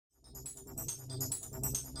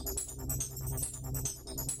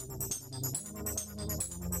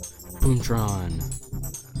Boomtron.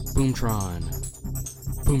 Boomtron.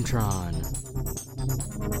 Boomtron.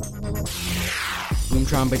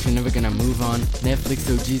 Boomtron, but you're never gonna move on. Netflix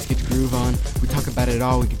OGs get the groove on. We talk about it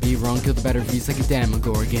all, we could be wrong. Kill the better views like a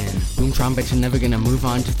Demogorgon. Boomtron, but you're never gonna move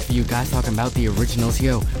on. Just a few guys talking about the originals.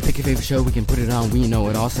 Yo, pick your favorite show, we can put it on. We know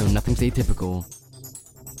it also, nothing's atypical.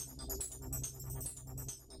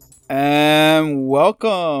 And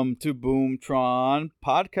welcome to Boomtron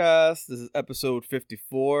Podcast. This is episode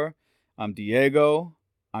 54. I'm Diego.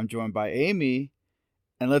 I'm joined by Amy.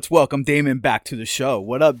 And let's welcome Damon back to the show.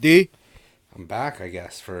 What up, D? I'm back, I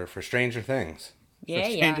guess, for Stranger Things.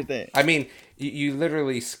 Stranger Things. I mean, you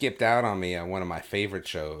literally skipped out on me on one of my favorite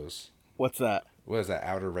shows. What's that? What is that,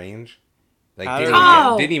 Outer Range? Like,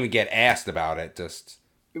 didn't even get asked about it, just...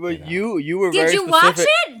 Well, you were Did very you specific. watch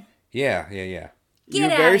it? Yeah. You were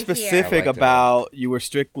Get very outta here. specific I liked it. about you were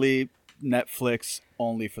strictly Netflix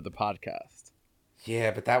only for the podcast.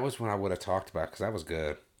 Yeah, but that was when I would have talked about, because that was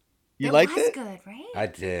good. You liked was it? good, right? I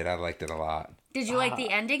did. I liked it a lot. Did you like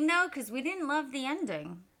the ending though? Because we didn't love the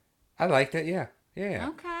ending. I liked it, yeah. Yeah.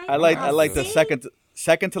 Okay. I liked the See?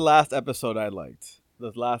 second to last episode I liked.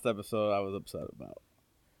 The last episode I was upset about.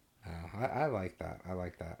 I like that. I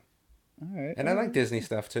like that. All right. And I like Disney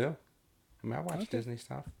stuff, too. I mean, I watch Disney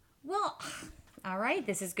stuff. Well, all right.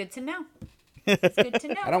 This is good to know. It's good to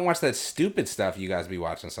know. I don't watch that stupid stuff you guys be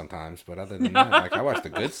watching sometimes, but other than that, like, I watch the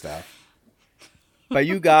good stuff. By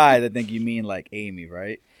you guys, I think you mean like Amy,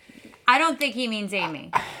 right? I don't think he means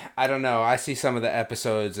Amy. I don't know. I see some of the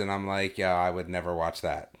episodes and I'm like, yeah, I would never watch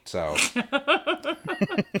that. So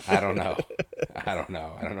I don't know. I don't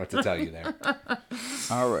know what to tell you there.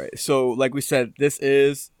 All right. So, like we said, this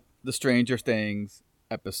is the Stranger Things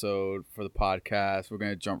episode for the podcast. We're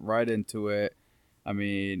going to jump right into it. I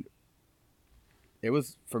mean, it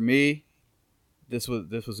was, for me, this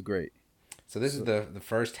was great. So this is the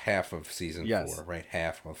first half of season 4, right?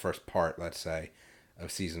 First part, let's say,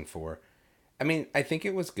 of season 4. I mean, I think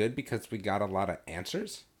it was good because we got a lot of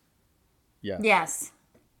answers. Yeah. Yes.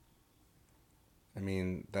 I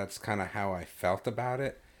mean, that's kind of how I felt about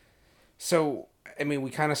it. So, I mean,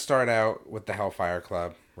 we kind of start out with the Hellfire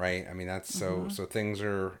Club, right? I mean, that's so things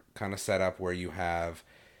are kind of set up where you have,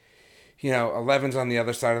 you know, Eleven's on the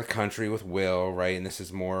other side of the country with Will, right? And this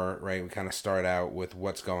is more, right? We kind of start out with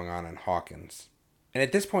what's going on in Hawkins. And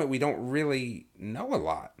at this point, we don't really know a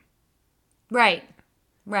lot. Right.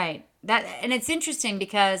 And it's interesting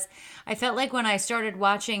because I felt like when I started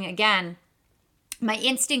watching again, my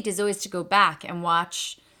instinct is always to go back and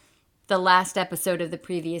watch the last episode of the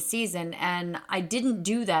previous season, and I didn't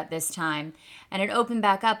do that this time. And it opened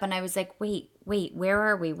back up, and I was like, wait, where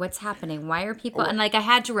are we? What's happening? Why are people... And like I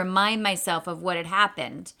had to remind myself of what had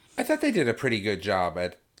happened. I thought they did a pretty good job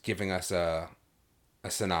at giving us a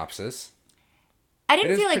synopsis. I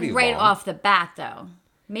didn't feel like pretty right long. off the bat, though.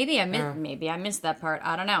 Maybe I missed that part.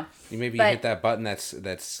 I don't know. You But- hit that button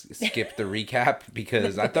that's skipped the recap,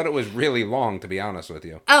 because I thought it was really long, to be honest with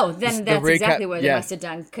you. Oh, then that's recap- exactly what they yeah. must have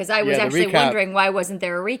done. Because I was Yeah, the actually recap- wondering why wasn't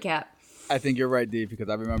there a recap. I think you're right, Dee, because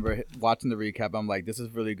I remember watching the recap. I'm like, this is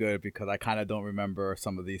really good because I kind of don't remember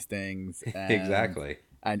some of these things. And Exactly.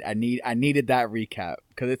 I needed that recap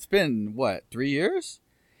because it's been, what, 3 years?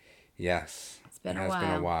 Yes. It's been it a has while.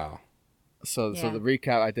 been a while. So Yeah. the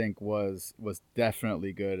recap, I think, was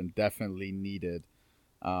definitely good and definitely needed,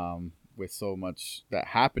 with so much that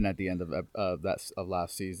happened at the end of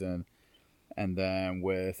last season, and then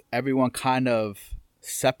with everyone kind of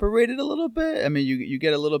separated a little bit. I mean, you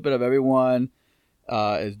get a little bit of everyone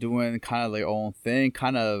is doing kind of their own thing,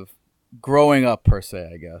 kind of growing up per se,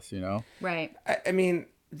 I guess, you know. Right. I mean,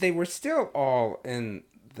 they were still all in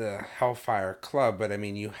the Hellfire Club, but I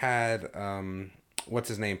mean, you had what's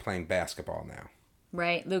his name playing basketball now?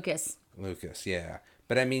 Right. Lucas, yeah.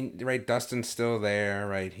 But I mean, right, Dustin's still there,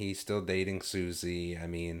 right? He's still dating Susie. I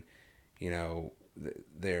mean, you know,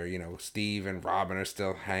 they're, you know, Steve and Robin are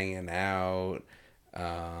still hanging out.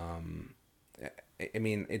 I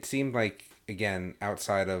mean, it seemed like, again,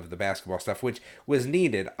 outside of the basketball stuff, which was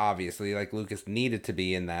needed, obviously, like Lucas needed to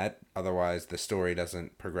be in that, otherwise the story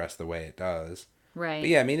doesn't progress the way it does. Right. But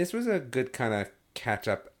yeah, I mean, this was a good kind of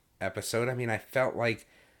catch-up episode. I mean, I felt like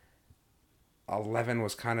 11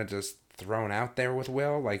 was kind of just thrown out there with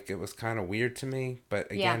Will. Like, it was kind of weird to me.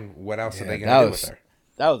 But again, what else are they going to do with her?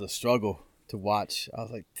 That was a struggle to watch. I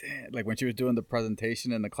was like, damn. Like when she was doing the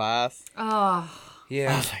presentation in the class, Oh, I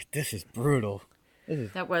Yeah. was like, this is brutal.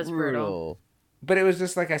 that was brutal. But it was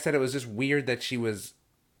just, like I said, it was just weird that she was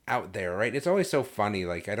out there, right? It's always so funny.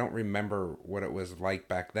 Like, I don't remember what it was like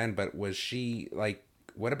back then, but was she, like,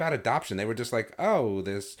 what about adoption? They were just like, oh,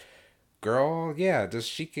 this girl, yeah, does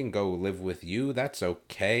she can go live with you? That's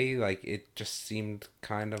okay. Like it just seemed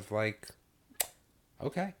kind of like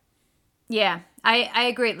okay. Yeah, I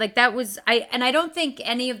agree. Like that was I don't think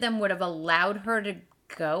any of them would have allowed her to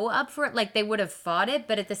go up for it. Like they would have fought it,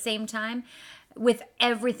 but at the same time, with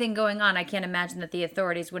everything going on, I can't imagine that the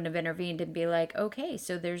authorities wouldn't have intervened and be like, okay,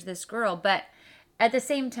 so there's this girl. But at the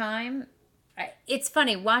same time, it's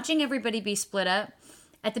funny watching everybody be split up.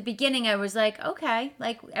 At the beginning, I was like, okay,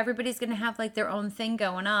 like everybody's gonna have like their own thing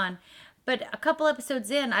going on. But a couple episodes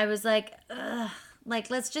in, I was like, ugh, like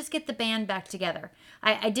let's just get the band back together.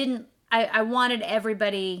 I didn't. I wanted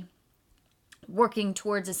everybody working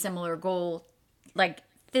towards a similar goal, like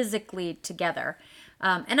physically together.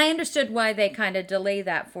 And I understood why they kind of delay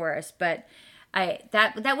that for us, but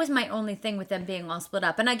that was my only thing with them being all split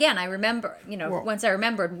up. And again, I remember, once I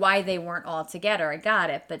remembered why they weren't all together, I got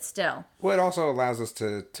it, but still. Well, it also allows us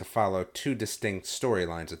to follow two distinct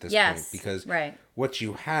storylines at this point, because right. what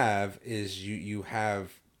you have is you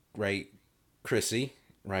have, right, Chrissy,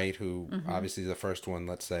 right, who obviously is the first one,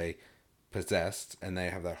 let's say, possessed, and they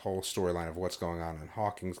have that whole storyline of what's going on in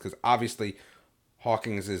Hawkins, because obviously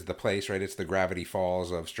Hawkins is the place, right? It's the Gravity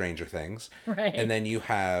Falls of Stranger Things. Right. And then you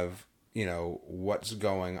have, what's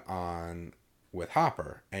going on with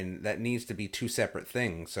Hopper, and that needs to be two separate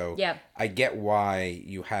things. So yep. I get why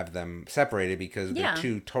you have them separated, because they're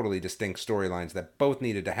two totally distinct storylines that both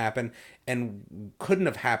needed to happen and couldn't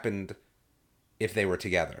have happened if they were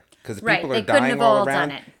together, because people are dying all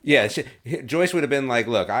around. Yeah, Joyce would have been like,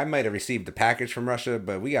 "Look, I might have received the package from Russia,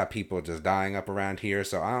 but we got people just dying up around here,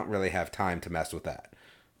 so I don't really have time to mess with that."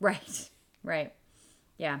 Right,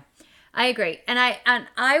 yeah, I agree, and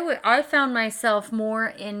I found myself more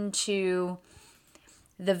into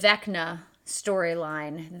the Vecna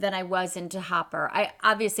storyline than I was into Hopper. I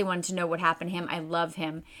obviously wanted to know what happened to him. I love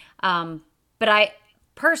him, but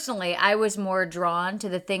personally, I was more drawn to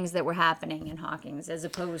the things that were happening in Hawkins as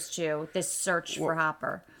opposed to this search for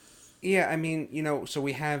Hopper. Yeah, I mean, so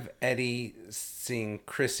we have Eddie seeing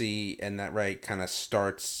Chrissy, and that, right, kind of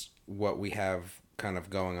starts what we have kind of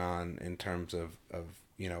going on in terms of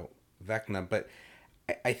Vecna. But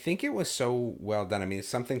I think it was so well done. I mean,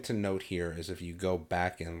 something to note here is if you go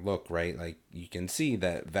back and look, right, like you can see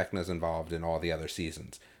that Vecna's involved in all the other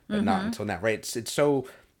seasons, but not until now, right? It's so...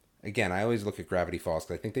 Again, I always look at Gravity Falls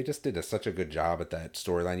because I think they just did such a good job at that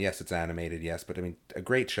storyline. Yes, it's animated, yes, but I mean, a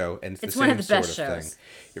great show, and it's the one same of the best sort of shows. thing.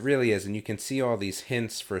 It really is, and you can see all these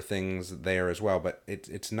hints for things there as well. But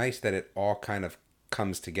it's nice that it all kind of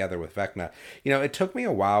comes together with Vecna. It took me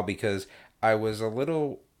a while because I was a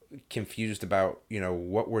little confused about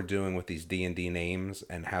what we're doing with these D&D names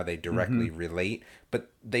and how they directly relate,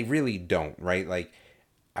 but they really don't, right? Like,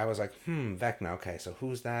 I was like, Vecna, okay, so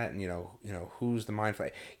who's that? And, who's the Mind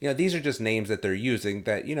Flayer? These are just names that they're using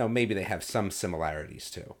that, maybe they have some similarities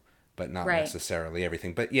to, but not necessarily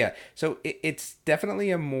everything. But yeah, so it's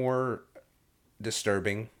definitely a more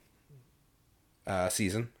disturbing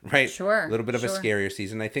season, right? Sure. A little bit of a scarier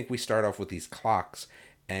season. I think we start off with these clocks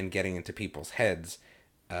and getting into people's heads,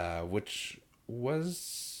 which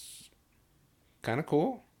was kind of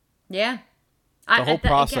cool. Yeah. The whole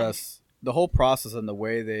process and the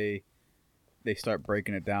way they start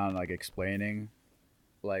breaking it down, like explaining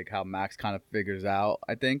like how Max kind of figures out,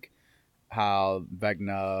 I think, how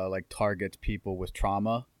Vecna like targets people with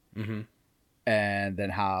trauma, and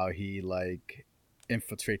then how he like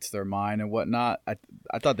infiltrates their mind and whatnot. I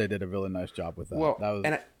thought they did a really nice job with that. Well, that was...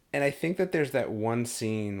 and I think that there's that one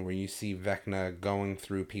scene where you see Vecna going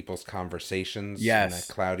through people's conversations in that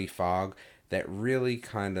cloudy fog that really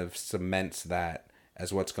kind of cements that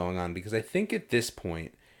as what's going on, because I think at this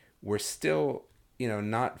point we're still,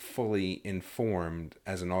 not fully informed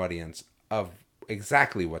as an audience of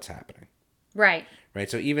exactly what's happening. Right.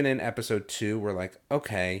 So even in episode 2, we're like,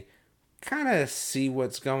 okay, kind of see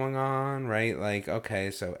what's going on, right? Like, okay,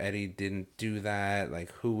 so Eddie didn't do that.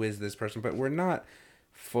 Like, who is this person? But we're not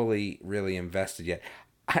fully really invested yet.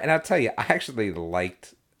 And I'll tell you, I actually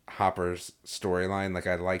liked Hopper's storyline. Like,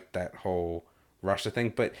 I liked that whole Russia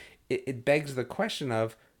thing, but it begs the question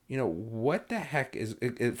of, what the heck is...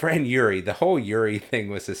 friend Yuri, the whole Yuri thing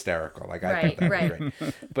was hysterical. Like, I thought that was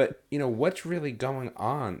great. But, what's really going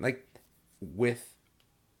on, like, with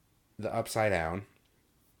the Upside Down,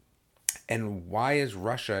 and why is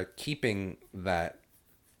Russia keeping that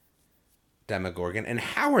Demogorgon, and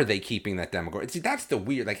how are they keeping that Demogorgon? See, that's the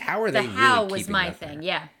weird... Like, how are they really keeping that? The how was my thing, there?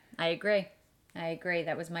 Yeah, I agree.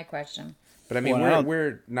 That was my question. But I mean,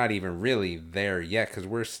 we're not even really there yet, because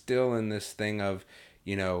we're still in this thing of,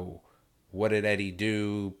 what did Eddie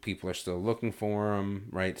do? People are still looking for him,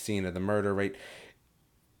 right? Scene of the murder, right?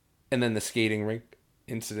 And then the skating rink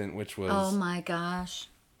incident, which was Oh my gosh.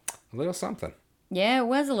 a little something. Yeah, it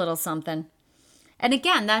was a little something. And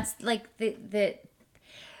again, that's like the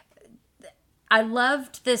I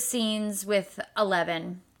loved the scenes with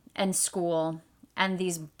Eleven and school and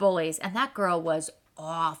these bullies. And that girl was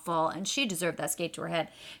awful. And she deserved that skate to her head.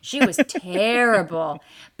 She was terrible.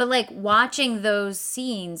 But like watching those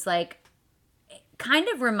scenes, like kind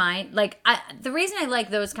of remind the reason I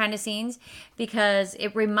like those kind of scenes because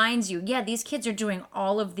it reminds you, yeah, these kids are doing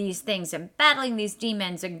all of these things and battling these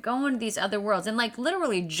demons and going to these other worlds and like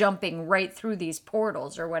literally jumping right through these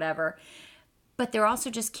portals or whatever. But they're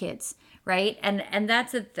also just kids, right? And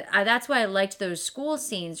that's why I liked those school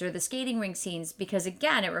scenes or the skating rink scenes because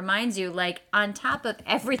again, it reminds you like on top of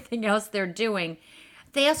everything else they're doing,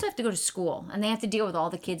 they also have to go to school and they have to deal with all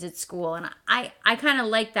the kids at school. And I kind of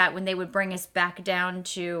like that when they would bring us back down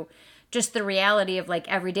to just the reality of like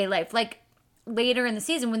everyday life. Like later in the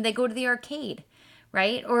season when they go to the arcade,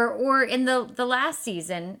 right? Or in the last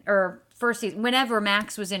season or first season, whenever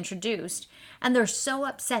Max was introduced, and they're so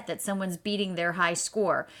upset that someone's beating their high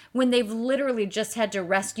score when they've literally just had to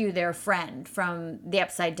rescue their friend from the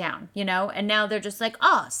Upside Down, you know? And now they're just like,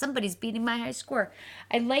 oh, somebody's beating my high score.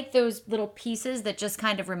 I like those little pieces that just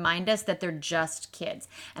kind of remind us that they're just kids.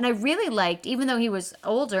 And I really liked, even though he was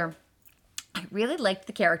older, I really liked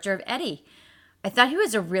the character of Eddie. I thought he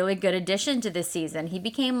was a really good addition to this season. He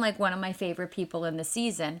became like one of my favorite people in the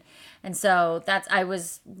season. And so I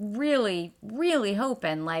was really, really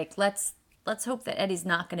hoping like, let's hope that Eddie's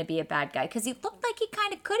not going to be a bad guy because he looked like he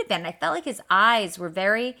kind of could have been. I felt like his eyes were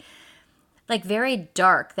very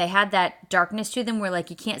dark. They had that darkness to them where like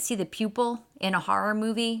you can't see the pupil in a horror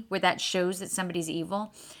movie where that shows that somebody's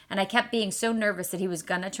evil. And I kept being so nervous that he was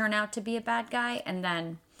going to turn out to be a bad guy. And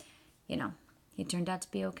then, you know, he turned out to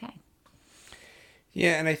be okay.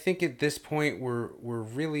 Yeah, and I think at this point we're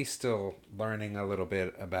really still learning a little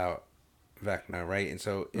bit about Vecna, right? And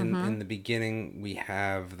so in the beginning we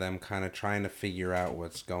have them kind of trying to figure out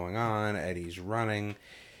what's going on. Eddie's running.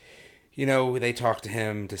 You know, they talk to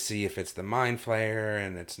him to see if it's the Mind Flayer,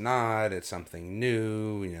 and it's not. It's something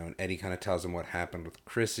new. You know, and Eddie kind of tells him what happened with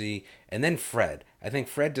Chrissy. And then Fred. I think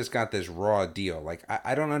Fred just got this raw deal. Like,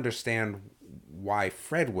 I don't understand why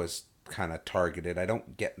Fred was kind of targeted. I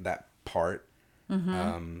don't get that part.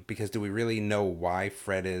 Because do we really know why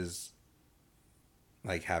Fred is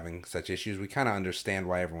like having such issues? We kind of understand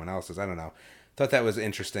why everyone else is. I don't know. Thought that was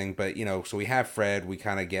interesting, but you know, so we have Fred. We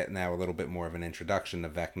kind of get now a little bit more of an introduction to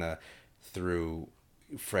Vecna through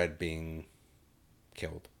Fred being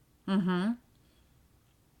killed. I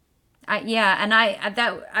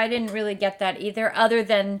didn't really get that either. Other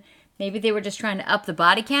than maybe they were just trying to up the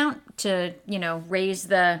body count to raise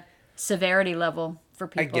the severity level.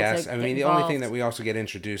 I guess. I mean, the only thing that we also get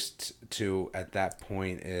introduced to at that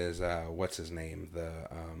point is what's his name,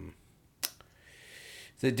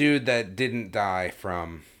 the dude that didn't die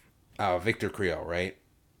from Victor Creel, right?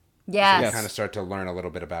 Yeah. So we kind of start to learn a little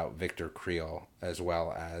bit about Victor Creel as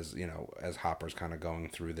well as as Hopper's kind of going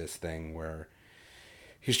through this thing where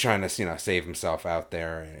he's trying to save himself out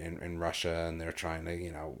there in Russia, and they're trying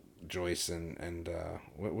to Joyce and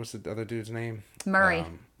what was the other dude's name? Murray.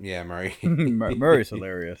 Yeah, Murray. Murray's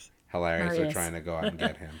hilarious. Hilarious. They're trying to go out and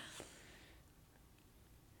get him.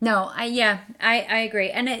 No, I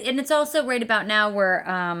agree, and it's also right about now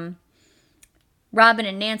where Robin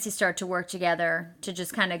and Nancy start to work together to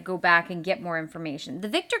just kind of go back and get more information. The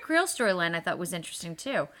Victor Creel storyline I thought was interesting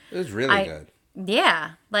too. It was really good.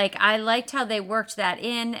 Yeah, like I liked how they worked that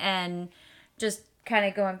in and just kind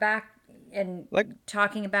of going back and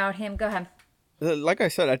talking about him. Go ahead. Like I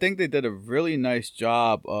said, I think they did a really nice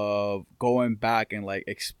job of going back and like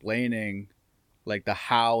explaining like the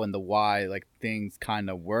how and the why like things kind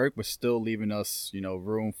of work, but still leaving us,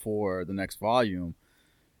 room for the next volume.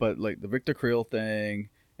 But like the Victor Creel thing,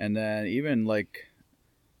 and then even like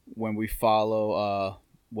when we follow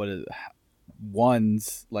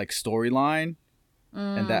One's like storyline,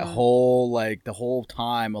 and that whole like the whole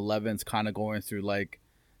time Eleven's kind of going through like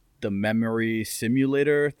the memory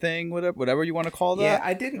simulator thing, whatever you want to call that. Yeah,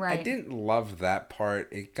 I didn't love that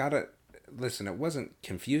part. It wasn't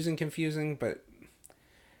confusing, but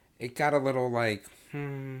it got a little like,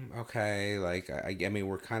 okay, like I mean,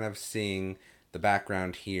 we're kind of seeing the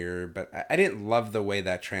background here, but I didn't love the way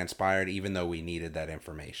that transpired, even though we needed that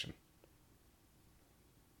information.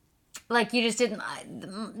 Like you just didn't.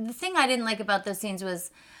 The thing I didn't like about those scenes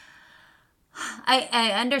was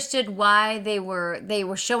I understood why they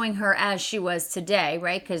were showing her as she was today,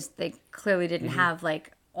 right? Because they clearly didn't have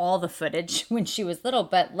like all the footage when she was little.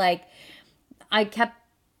 But like, I kept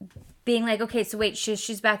being like, okay, so wait,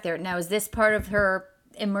 she's back there now. Is this part of her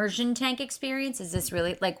immersion tank experience? Is this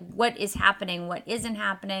really like what is happening? What isn't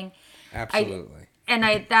happening? Absolutely.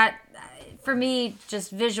 That for me,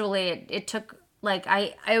 just visually, it took like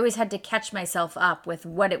I always had to catch myself up with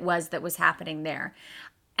what it was that was happening there.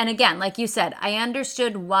 And again, like you said, I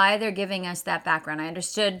understood why they're giving us that background. I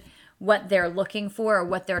understood what they're looking for or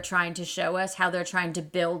what they're trying to show us, how they're trying to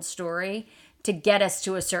build story to get us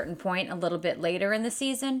to a certain point a little bit later in the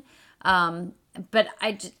season. But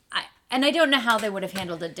I don't know how they would have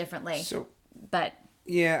handled it differently. But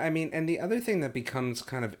yeah, I mean, and the other thing that becomes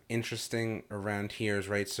kind of interesting around here is,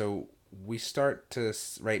 right, so we start to,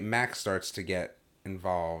 right, Max starts to get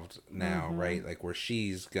involved now, right, like where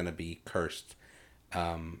she's going to be cursed.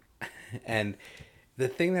 And the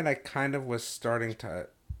thing that I kind of was starting to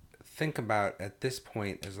think about at this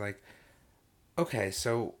point is like, okay,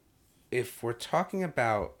 so if we're talking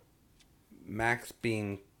about Max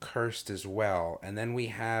being cursed as well, and then we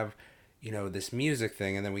have, this music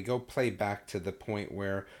thing, and then we go play back to the point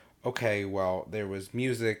where, okay, well, there was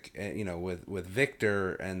music, with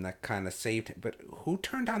Victor, and that kind of saved him, but who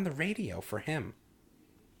turned on the radio for him?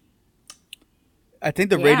 I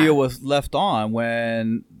think the radio was left on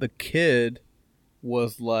when the kid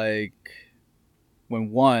was like,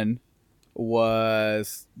 when one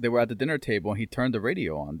was, they were at the dinner table and he turned the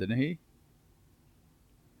radio on, didn't he?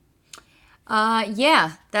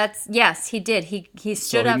 Yes, he did. He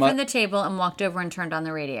stood up from the table and walked over and turned on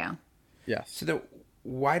the radio. Yes. So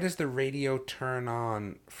why does the radio turn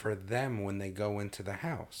on for them when they go into the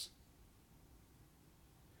house?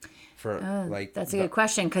 That's a good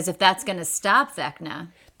question, because if that's going to stop Vecna.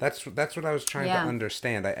 That's what I was trying to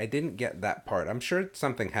understand. I didn't get that part. I'm sure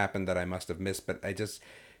something happened that I must have missed, but I just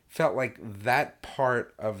felt like that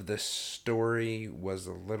part of the story was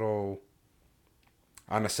a little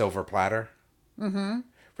on a silver platter. Mm-hmm.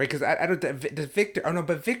 Right, because I don't... Does Victor... Oh, no,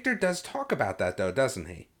 but Victor does talk about that, though, doesn't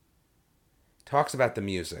he? Talks about the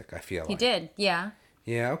music, I feel like. He did, yeah.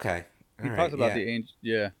 Yeah, okay. He talks about the angel...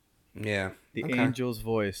 Yeah. Yeah. The angel's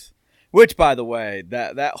voice. Which, by the way,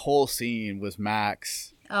 that whole scene was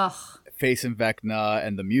Max facing Vecna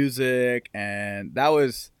and the music, and that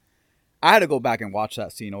was... I had to go back and watch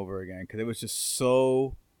that scene over again because it was just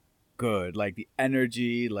so good. Like the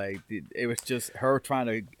energy, it was just her trying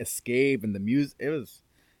to escape, and the music. It was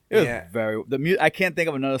very I can't think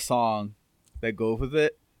of another song that goes with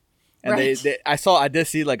it. And right. I did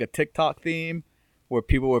see like a TikTok theme where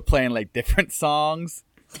people were playing like different songs,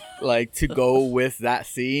 like to go with that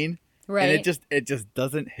scene. Right. And it just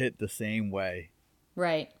doesn't hit the same way.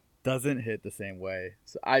 Right. Doesn't hit the same way.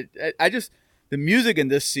 So I just the music in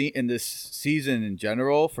this season in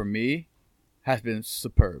general for me has been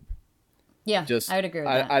superb. Yeah, I would agree with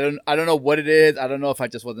that. I don't know what it is. I don't know if I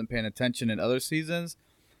just wasn't paying attention in other seasons,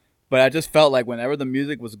 but I just felt like whenever the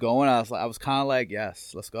music was going, I was kind of like,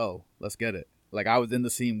 yes, let's go, let's get it. Like I was in the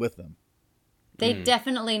scene with them. They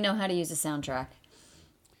definitely know how to use a soundtrack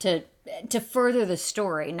to further the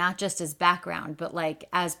story, not just as background, but like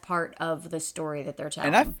as part of the story that they're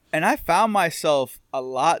telling. And I found myself a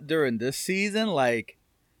lot during this season, like.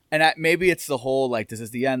 And maybe it's the whole, like, this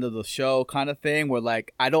is the end of the show kind of thing where,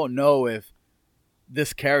 like, I don't know if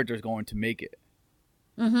this character is going to make it.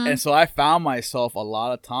 Mm-hmm. And so I found myself a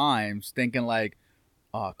lot of times thinking, like,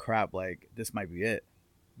 oh, crap, like, this might be it.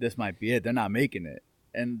 This might be it. They're not making it.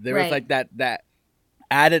 And there was, like, that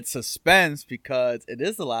added suspense because it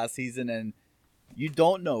is the last season and you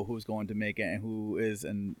don't know who's going to make it and who is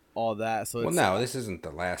and all that. So this isn't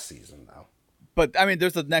the last season, though. But I mean,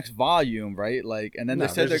 there's the next volume, right? Like, and then they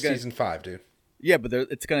said they're going season 5, dude. Yeah, but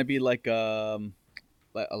it's gonna be like a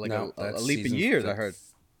leap in years. I heard.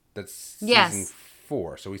 That's season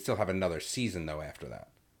 4, so we still have another season though after that.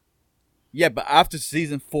 Yeah, but after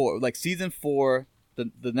season 4, like season 4,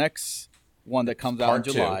 the next one that comes out in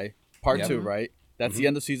July, part 2, right? That's the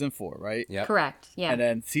end of season 4, right? Yeah. Correct. Yeah. And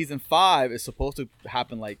then season 5 is supposed to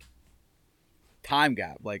happen like time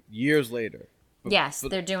gap, like years later. Yes,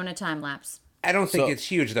 they're doing a time lapse. I don't think it's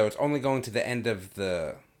huge, though. It's only going to the end of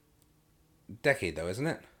the decade, though, isn't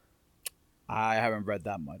it? I haven't read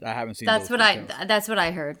that much. I haven't seen. That's what I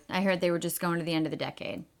heard. I heard they were just going to the end of the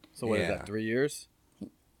decade. So what is that? 3 years?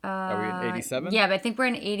 Are we in 87? Yeah, but I think we're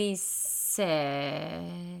in 86,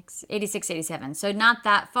 87. So not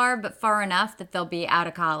that far, but far enough that they'll be out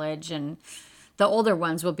of college, and the older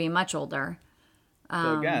ones will be much older.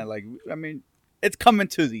 So again, like I mean, it's coming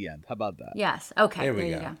to the end. How about that? Yes. Okay. There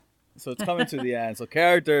you go. So it's coming to the end. So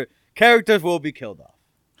characters will be killed off.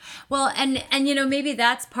 Well, and maybe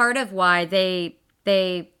that's part of why they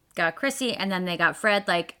got Chrissy and then they got Fred.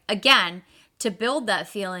 Like again, to build that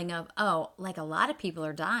feeling of, oh, like a lot of people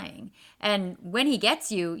are dying. And when he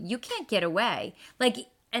gets you, you can't get away.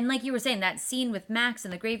 And like you were saying, that scene with Max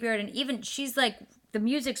in the graveyard, and even she's like, the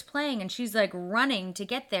music's playing and she's like running to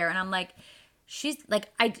get there. And I'm like, she's like,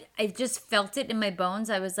 I just felt it in my bones.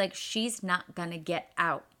 I was like, she's not going to get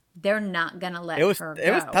out. They're not going to let her go.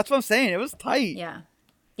 That's what I'm saying. It was tight. Yeah.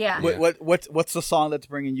 Yeah. What's the song that's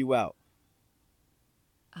bringing you out?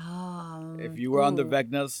 If you were under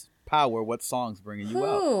Vecna's power, what song's bringing you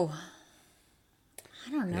out?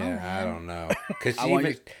 I don't know. Yeah, man. I don't know. Because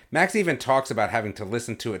Max even talks about having to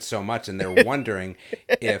listen to it so much, and they're wondering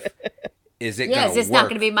is it going to work? It's not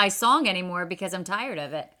going to be my song anymore because I'm tired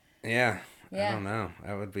of it. Yeah. I don't know.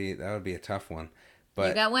 That would be a tough one. But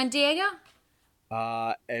you got one, Diego?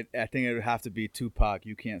 I think it would have to be Tupac.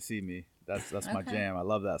 You Can't See Me. That's my jam. I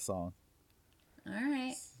love that song. All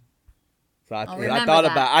right. So I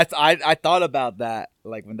thought about that.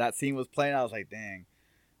 Like when that scene was playing, I was like, dang,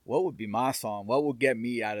 what would be my song? What would get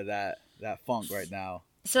me out of that funk right now?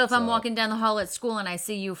 So if I'm walking down the hall at school and I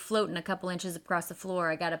see you floating a couple inches across the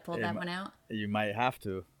floor, I got to pull that one out? You might have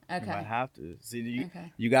to. Okay. You might have to. See,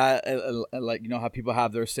 you got like, you know how people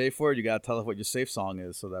have their safe word? You got to tell us what your safe song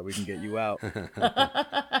is so that we can get you out.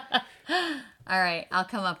 All right. I'll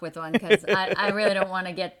come up with one because I really don't want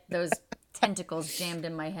to get those tentacles jammed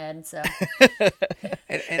in my head. So.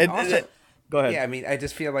 and also, go ahead. Yeah, I mean, I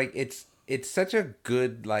just feel like it's such a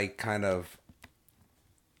good, like, kind of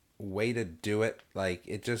way to do it. Like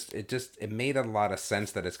it made a lot of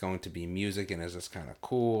sense that it's going to be music and it's just kind of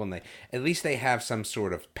cool, and at least they have some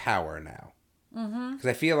sort of power now. Because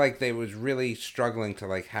I feel like they was really struggling to,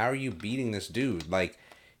 like, how are you beating this dude? Like,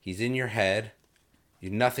 he's in your head.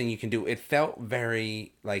 Nothing you can do. It felt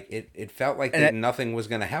very like it felt like nothing was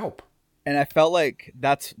going to help. And I felt like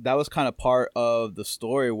that was kind of part of the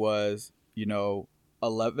story was, you know,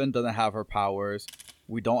 11 doesn't have her powers.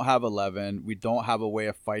 We don't have 11. We don't have a way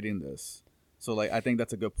of fighting this. So, like, I think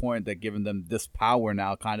that's a good point that giving them this power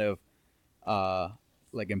now kind of,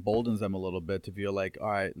 like, emboldens them a little bit to feel like, all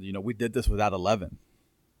right, you know, we did this without 11.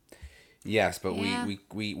 Yes, but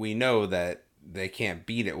we know that they can't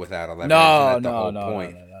beat it without 11.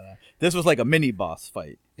 No. This was like a mini boss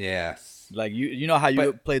fight. Yes. Like, you know how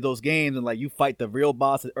you play those games and, like, you fight the real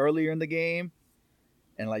boss earlier in the game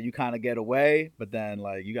and, like, you kind of get away, but then,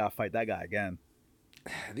 like, you got to fight that guy again.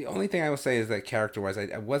 The only thing I will say is that character-wise,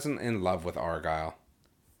 I wasn't in love with Argyle.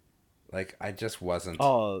 Like, I just wasn't.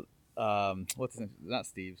 Oh, what's his name? Not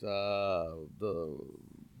Steve's. The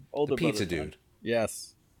older pizza brother. Dude.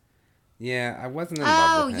 Yes. Yeah, I wasn't in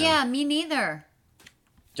love with him. Oh, yeah, me neither.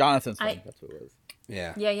 Jonathan's son. That's what it was.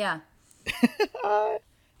 Yeah. Yeah. A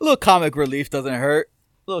little comic relief doesn't hurt.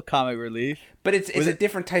 A little comic relief. But it's a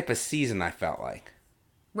different type of season, I felt like.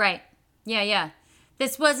 Right. Yeah.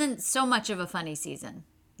 This wasn't so much of a funny season.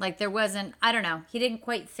 Like, there wasn't, I don't know. He didn't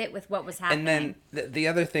quite fit with what was happening. And then the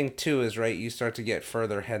other thing, too, is, right, you start to get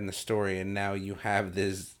further ahead in the story, and now you have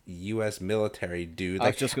this U.S. military dude. I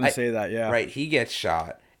was just going to say that, yeah. Right, he gets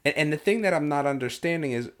shot. And the thing that I'm not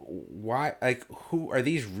understanding is why, like, who are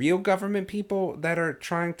these real government people that are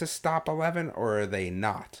trying to stop 11, or are they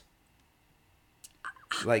not?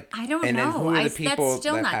 Like, I don't and know. then who are the people that's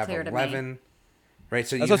still that not have clear 11? To me. Right,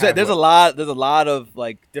 so that's what I said. There's a lot of,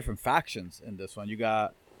 like, different factions in this one. You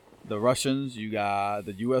got the Russians, you got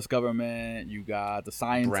the U.S. government, you got the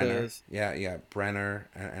scientists. Brenner. Yeah, Brenner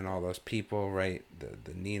and all those people, right?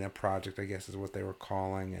 The Nina Project, I guess, is what they were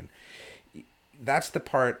calling, and that's the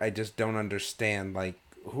part I just don't understand. Like,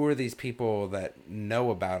 who are these people that know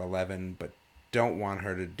about 11 but don't want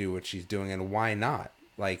her to do what she's doing, and why not?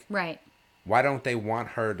 Like, right. Why don't they want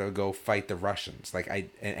her to go fight the Russians? Like,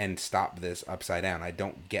 and stop this upside down? I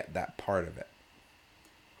don't get that part of it.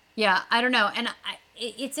 Yeah, I don't know. And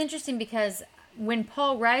it's interesting because when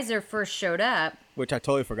Paul Reiser first showed up, which I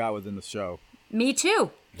totally forgot was in the show. Me too.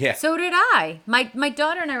 Yeah. So did I. My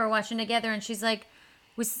daughter and I were watching together, and she's like,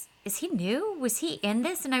 is he new? Was he in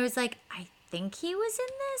this? And I was like, I think he was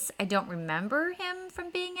in this. I don't remember him from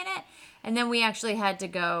being in it. And then we actually had to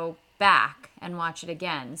go back and watch it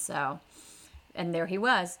again. So, and there he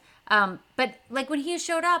was. But like when he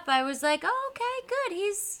showed up, I was like, oh, okay, good.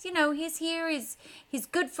 He's here. He's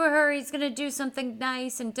good for her. He's going to do something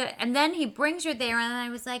nice. And then he brings her there. And I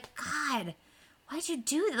was like, God, why'd you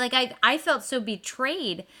do that? Like, I felt so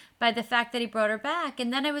betrayed by the fact that he brought her back.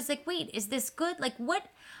 And then I was like, wait, is this good? Like, what?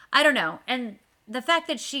 I don't know. And the fact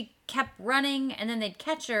that she kept running and then they'd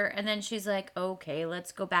catch her and then she's like, okay,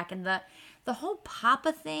 let's go back. And the whole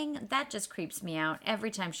Papa thing, that just creeps me out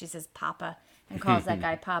every time she says Papa and calls that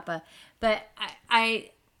guy Papa. But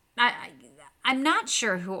I'm not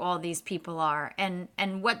sure who all these people are and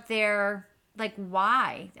what their Like,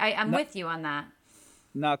 why? I'm No- with you on that.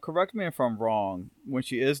 Now, correct me if I'm wrong. When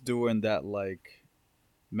she is doing that, like,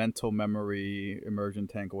 mental memory immersion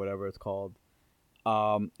tank or whatever it's called,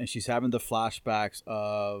 and she's having the flashbacks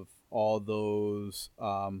of all those,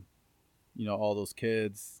 all those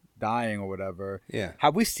kids dying or whatever. Yeah.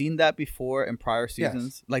 Have we seen that before in prior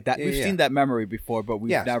seasons? Like that, Yeah, we've yeah. seen that memory before, but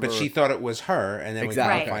we've Yes, never. but she thought it was her, and then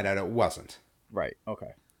Exactly. we Right. find out it wasn't. Right.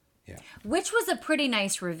 Okay. Yeah. Which was a pretty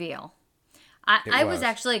nice reveal. It I was was.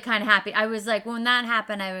 actually kind of happy. I was like, when that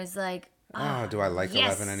happened, I was like, Oh, do I like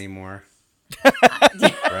yes. 11 anymore?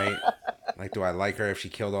 Right? Like, do I like her if she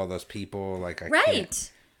killed all those people? Like, I can't.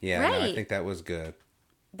 Right. Yeah, no, I Right. think that was good.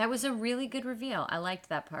 That was a really good reveal. I liked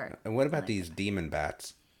that part. And what about these demon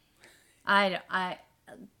bats?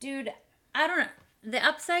 Dude, I don't know. The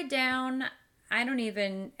Upside Down, I don't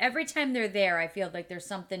even, every time they're there, I feel like there's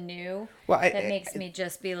something new Well, that makes me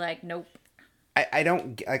just be like, nope. I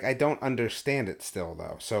don't understand it still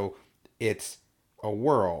though. So it's a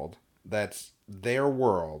world that's their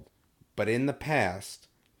world, but in the past,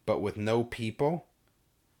 but with no people,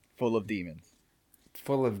 Full of demons.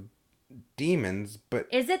 full of demons, but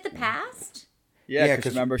Is it the past? Yeah, Yeah,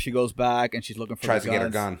 because 'cause remember she goes back and she's looking for tries the to get her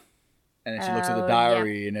guns, gun. and then she looks at the Oh,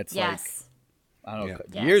 diary yeah. and it's Yes. like I don't know,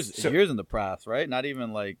 Yeah. years So- years in the past, right? Not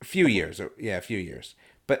even like A few years. Yeah, a few years.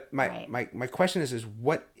 But Right. my question is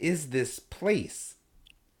what is this place?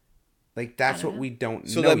 Like that's what we don't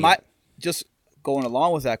so. know That might yet. just going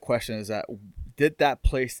along with that question is that did that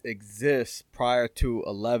place exist prior to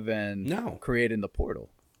 11 No. creating the portal?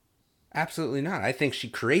 Absolutely not. I think she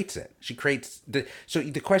creates it. She creates so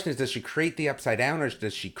the question is, does she create the upside down or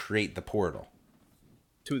does she create the portal?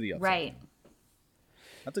 To the upside. Right.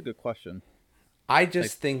 That's a good question. I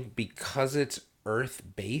just think because it's Earth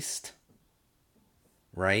based,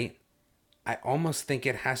 right? I almost think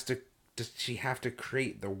it has to. Does she have to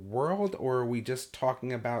create the world, or are we just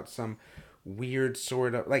talking about some weird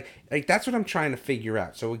sort of like that's what I'm trying to figure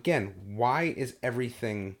out. So again, why is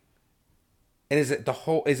everything? And is it the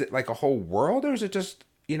whole? Is it like a whole world, or is it just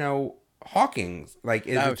Hawking's? Like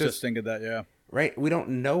is I it was just thinking that, yeah. right? We don't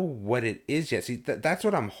know what it is yet. See, that's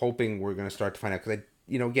what I'm hoping we're going to start to find out. Because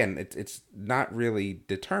again, it's not really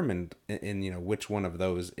determined in which one of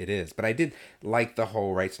those it is. But I did like the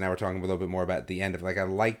whole right. So now we're talking a little bit more about the end of like I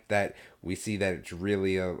like that we see that it's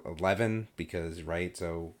really 11 because right.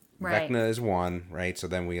 So Right. Vecna is 1, right? So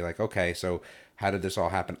then we like okay. So how did this all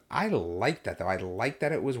happen? I like that though. I like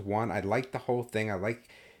that it was 1. I like the whole thing. I like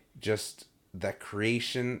just the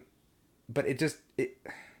creation, but it.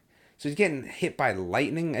 So he's getting hit by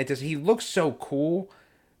lightning. He looks so cool.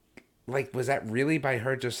 Like, was that really by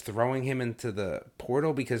her just throwing him into the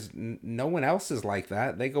portal? Because no one else is like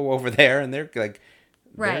that. They go over there and they're like,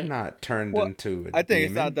 they're Right. not turned Well, into a I think it's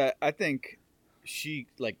demon. not that. I think she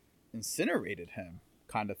like incinerated him,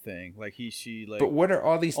 kind of thing. Like she like But what are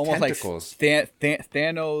all these almost tentacles? like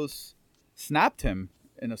Thanos snapped him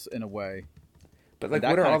in a way. But like, that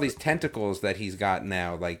what are kinda all these tentacles that he's got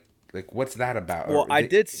now? Like what's that about? Well, Or I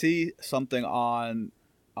did see something on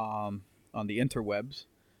the interwebs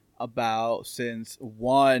about since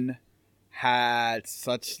one had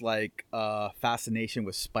such like fascination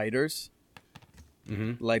with spiders,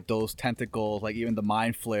 like those tentacles, like even the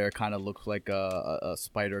mind flare kind of looks like a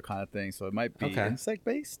spider kind of thing. So it might be Okay. insect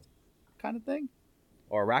based kind of thing,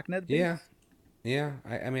 or arachnid based. Yeah.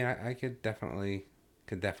 I mean, I could definitely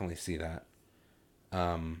see that.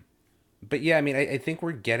 But yeah, I mean, I think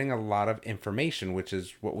we're getting a lot of information, which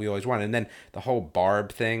is what we always want. And then the whole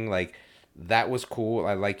Barb thing, like that was cool.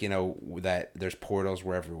 I like, that there's portals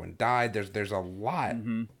where everyone died. There's a lot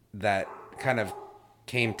that kind of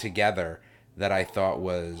came together that I thought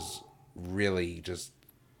was really just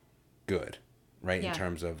good, right? Yeah. In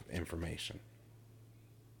terms of information.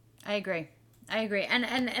 I agree.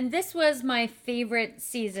 And this was my favorite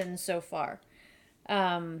season so far.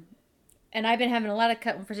 And I've been having a lot of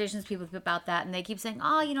conversations with people about that, and they keep saying,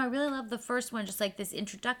 oh, I really love the first one, just like this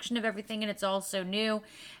introduction of everything, and it's all so new.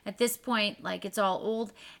 At this point, like, it's all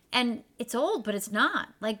old. And it's old, but it's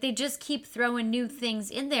not. Like, they just keep throwing new things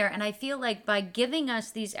in there, and I feel like by giving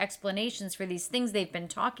us these explanations for these things they've been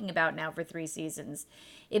talking about now for 3 seasons,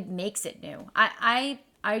 it makes it new. I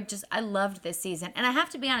loved this season. And I have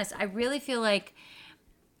to be honest, I really feel like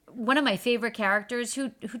one of my favorite characters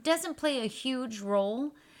who doesn't play a huge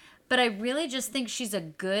role, but I really just think she's a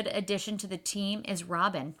good addition to the team is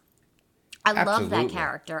Robin. I love that Absolutely.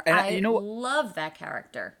 character. And I what? love that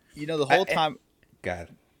character. The whole time,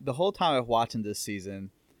 God. the whole time I was watching this season,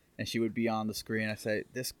 and she would be on the screen, I say,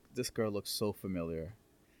 this girl looks so familiar.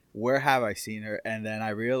 Where have I seen her? And then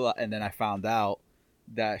I found out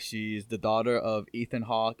that she's the daughter of Ethan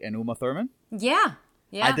Hawke and Uma Thurman. Yeah.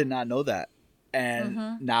 Yeah. I did not know that,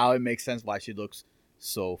 and now it makes sense why she looks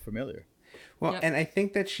so familiar. Well, Yep. and I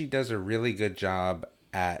think that she does a really good job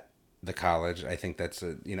at the college. I think that's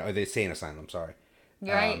the insane asylum. Sorry.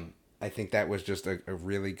 You're right. I think that was just a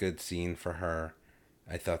really good scene for her.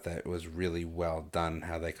 I thought that was really well done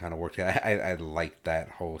how they kind of worked. I liked that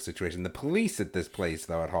whole situation. The police at this place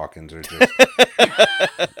though at Hawkins are just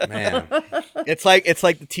man. It's like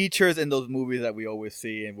the teachers in those movies that we always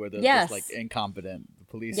see, and where they're Yes. just like incompetent. The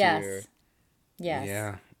police Yes. here. Yes.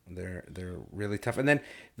 Yeah, they're really tough. And then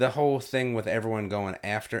the whole thing with everyone going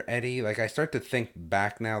after Eddie, like I start to think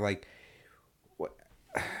back now, like what,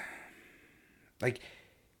 like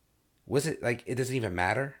was it like it doesn't even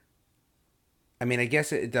matter? I mean, I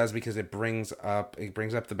guess it does because it brings up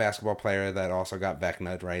the basketball player that also got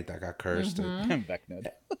Vecna, right? That got cursed. Vecna.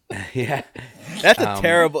 Yeah, That's a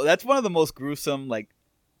terrible. That's one of the most gruesome like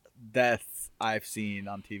deaths I've seen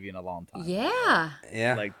on TV in a long time. Yeah.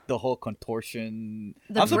 yeah. Like the whole contortion.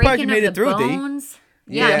 The I'm surprised you breaking made of it through, the D. bones.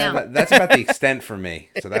 Yeah, I know. That's about the extent for me.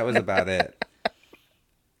 So that was about it.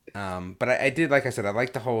 But I did, like I said, I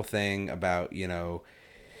liked the whole thing about,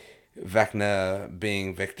 Vecna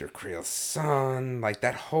being Victor Creel's son, like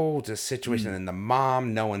that whole just situation, and the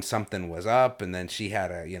mom knowing something was up, and then she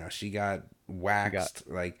had she got waxed,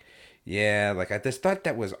 like I just thought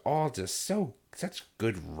that was all just such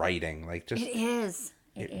good writing, like just It is.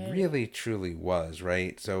 it really truly was,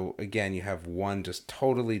 right? So again, you have one just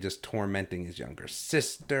totally just tormenting his younger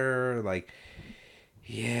sister, like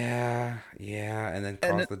yeah, and then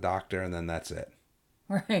calls the doctor, and then that's it.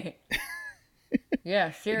 Right.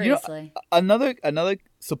 Yeah, seriously. Another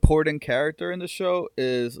supporting character in the show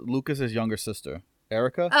is Lucas's younger sister,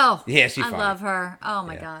 Erica. Oh, Yeah, she's I funny. love her. Oh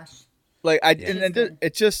my Yeah. gosh. Like good.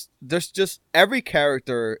 it's just there's just every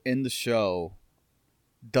character in the show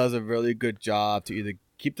does a really good job to either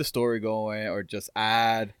keep the story going or just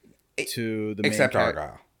add to the Except main character.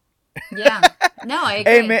 Argyle. Yeah. No, I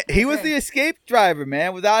agree. Hey man, I he was agree. the escape driver,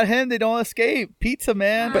 man. Without him, they don't escape. Pizza,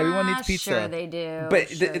 man. Everyone needs pizza. Sure they do. But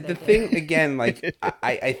Sure the they do. thing again, like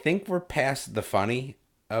I think we're past the funny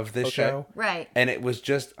of this show. Right. And it was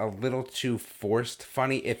just a little too forced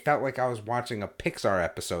funny. It felt like I was watching a Pixar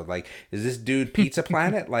episode. Like, is this dude Pizza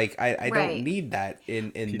Planet? Like, I Right. don't need that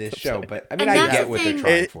in this show. But I mean, And I that's get the what thing- they're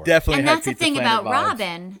trying It for. definitely And had that's the Pizza thing Planet about vibes.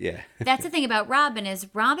 Robin. Yeah. That's the thing about Robin is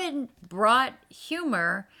Robin brought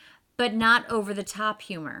humor, but not over the top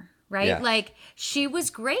humor, right? Yeah. Like she was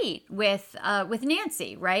great with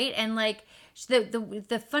Nancy, right? And like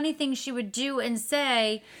the funny things she would do and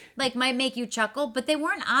say like might make you chuckle, but they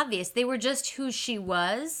weren't obvious. They were just who she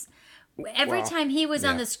was. Every Well, time he was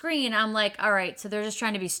on yeah. the screen, I'm like, all right, so they're just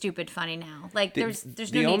trying to be stupid funny now. Like there's no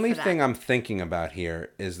The need only for that. thing I'm thinking about here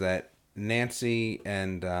is that Nancy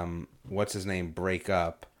and what's his name break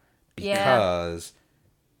up Yeah. because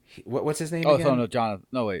what's his name Oh, again? so no, Jonathan.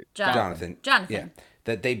 No, wait. Jonathan. Jonathan. Yeah.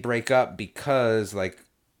 That they break up because like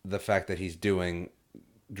the fact that he's doing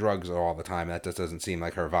drugs all the time, that just doesn't seem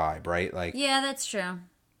like her vibe, right? Like Yeah, that's true.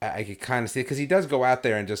 I could kind of see it because he does go out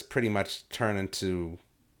there and just pretty much turn into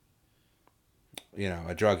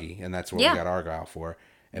a druggie, and that's what Yeah. we got Argyle for.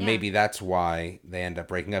 And Yeah. maybe that's why they end up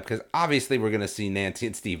breaking up, because obviously we're going to see Nancy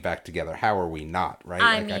and Steve back together. How are we not, right?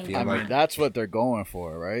 I I mean, feel I like mean, that's what they're going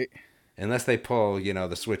for, right? unless they pull, the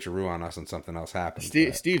switcheroo on us and something else happens.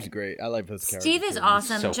 Steve's great. I like his character. Steve is too.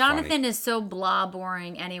 awesome. so Jonathan funny. is so blah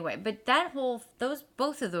boring anyway. But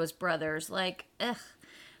both of those brothers, like, ugh,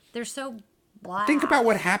 they're so blah. Think about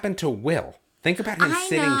what happened to Will. Think about him I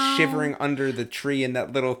sitting know. shivering under the tree in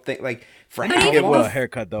that little thing, like for But how even Give Will long? a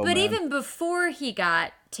haircut though, But man. even before he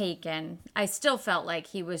got taken, I still felt like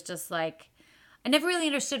he was just like, I never really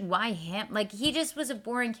understood why him. Like, he just was a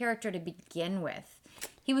boring character to begin with.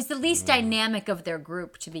 He was the least dynamic of their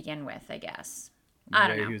group to begin with, I guess. I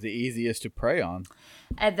don't Yeah, know. He was the easiest to prey on.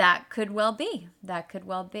 That could well be. That could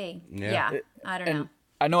well be. Yeah. Yeah. I don't And know.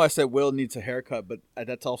 I know I said Will needs a haircut, but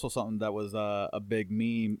that's also something that was a big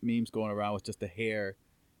memes going around with just the hair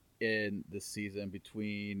in this season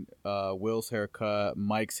between Will's haircut,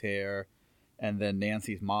 Mike's hair, and then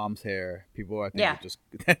Nancy's mom's hair. People, I think, Yeah. were just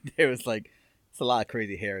there was like it's a lot of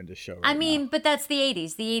crazy hair in this show. I right mean, but that's the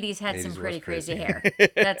 80s. The 80s had 80s some was pretty crazy. crazy hair.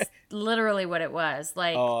 That's literally what it was.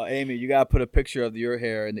 Like, Oh, Amy, you gotta put a picture of your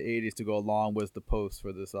hair in the '80s to go along with the post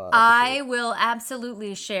for this. I will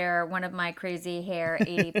absolutely share one of my crazy hair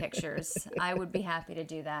 80 pictures. I would be happy to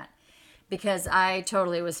do that because I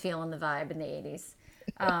totally was feeling the vibe in the 80s.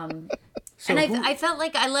 So And who- I felt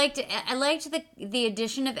like I liked the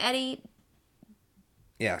addition of Eddie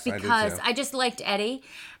yes, I because do too. I just liked Eddie,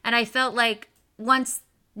 and I felt like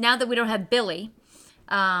now that we don't have Billy,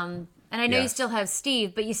 And I know you Yes. still have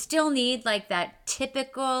Steve, but you still need like that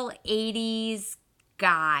typical 80s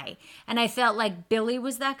guy. And I felt like Billy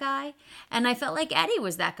was that guy. And I felt like Eddie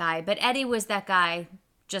was that guy. But Eddie was that guy,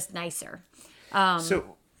 just nicer.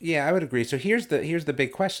 So yeah, I would agree. So here's the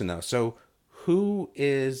big question though. So who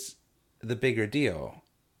is the bigger deal,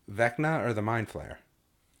 Vecna or the Mind Flayer?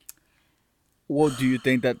 Well, do you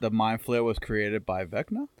think that the Mind Flayer was created by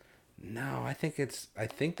Vecna? No, I think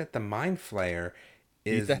that the Mind Flayer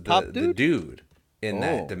He's is the top the dude? dude in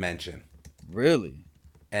that Oh. dimension, Really?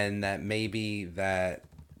 and that maybe that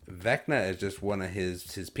Vecna is just one of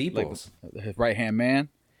his Like peoples. his right hand man?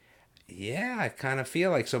 Yeah, I kind of feel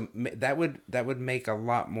like so that would make a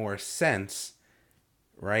lot more sense,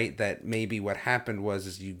 right? That maybe what happened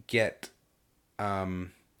is you get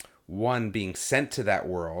one being sent to that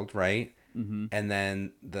world, right? Mm-hmm. And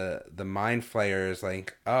then the Mind Flayer is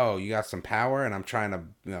like, oh, you got some power, and I'm trying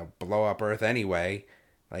to blow up Earth anyway.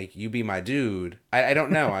 Like, you be my dude. I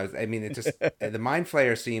don't know. I mean, it just the Mind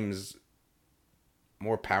Flayer seems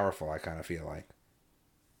more powerful. I kind of feel like.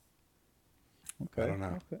 Okay. I don't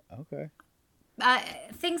know. Okay.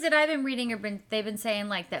 Things that I've been reading they've been saying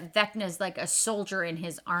like that Vecna's like a soldier in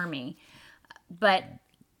his army. But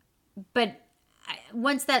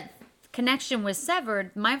once that connection was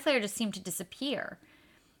severed, Mind Flayer just seemed to disappear.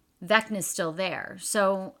 Vecna's still there.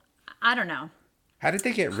 So I don't know. How did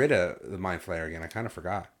they get rid of the Mind Flayer again? I kind of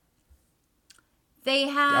forgot. They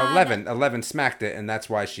had 11 smacked it, and that's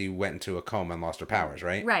why she went into a coma and lost her powers,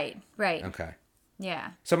 right? Right. Okay.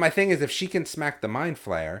 Yeah. So my thing is, if she can smack the Mind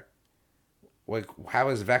Flayer, like, how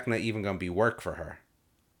is Vecna even going to be work for her?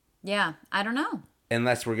 Yeah. I don't know.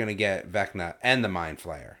 Unless we're going to get Vecna and the Mind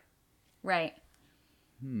Flayer. Right.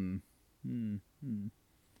 I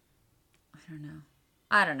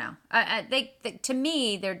don't know. They to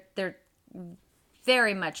me they're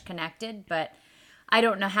very much connected, but I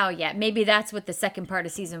don't know how yet. Maybe that's what the second part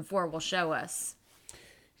of season 4 will show us.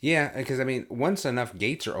 Yeah, because I mean, once enough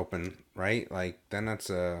gates are open, right? Like, then that's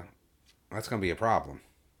going to be a problem.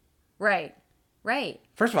 Right.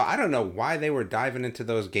 First of all, I don't know why they were diving into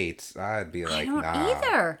those gates. I'd be like, I don't nah.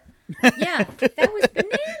 either. Yeah, that was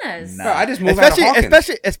bananas. Bro, I just move out of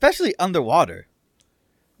Hawkins. Especially underwater.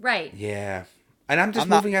 Right. Yeah, and I'm just I'm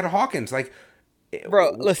not- moving out of Hawkins. Like,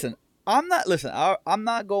 Bro, listen. I'm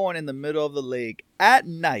not going in the middle of the lake at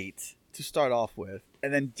night to start off with,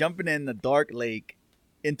 and then jumping in the dark lake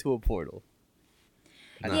into a portal.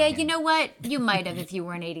 Yeah, you know what? You might have if you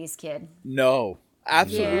were an 80s kid. No,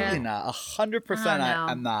 absolutely Yeah. not. 100%. Oh, no.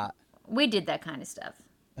 I'm not. We did that kind of stuff.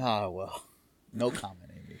 Oh well, no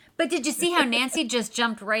comment, Amy. But did you see how Nancy just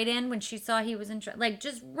jumped right in when she saw he was in like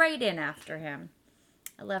just right in after him?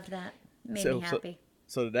 I loved that. Made me happy.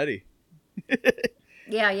 So did Eddie.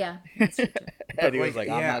 Yeah. That's true too. Eddie was like,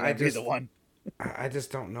 like, I'm yeah, not gonna be the one. I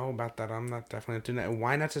just don't know about that. I'm not definitely doing that. And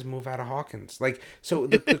why not just move out of Hawkins? Like, so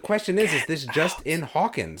the question is this just in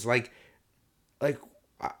Hawkins? Like,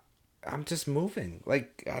 I'm just moving.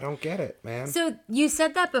 Like, I don't get it, man. So you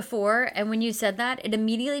said that before, and when you said that, it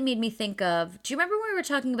immediately made me think of. Do you remember when we were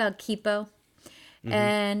talking about Kipo? Mm-hmm.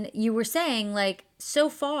 And you were saying, like, so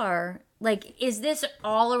far, like, is this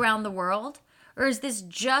all around the world? Or is this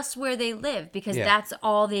just where they live? Because Yeah. that's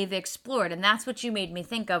all they've explored. And that's what you made me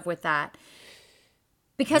think of with that.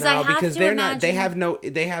 Because I No, have because to they're imagine... not.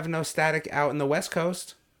 They have no static out in the West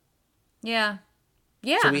Coast. Yeah.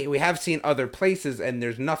 Yeah. So we have seen other places, and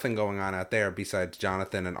there's nothing going on out there besides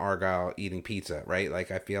Jonathan and Argyle eating pizza, right? Like,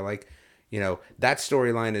 I feel like, that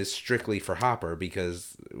storyline is strictly for Hopper,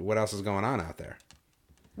 because what else is going on out there?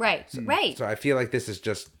 Right. Right. So I feel like this is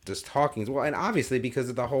just Hawkins. Well, and obviously because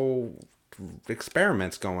of the whole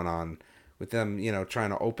experiments going on with them, trying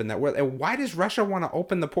to open that world. And why does Russia want to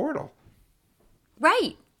open the portal?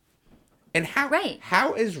 Right. And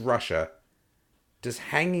how is Russia just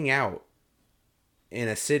hanging out in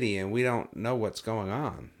a city and we don't know what's going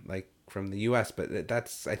on, like, from the U.S.? But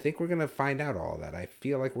I think we're gonna find out all that. I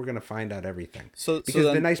feel like we're gonna find out everything. Because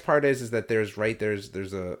the nice part is that there's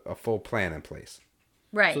a full plan in place.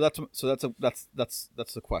 Right. So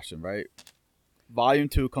that's the question, right? Volume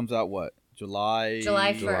 2 comes out what? July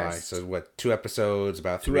 1st. So what? 2 episodes,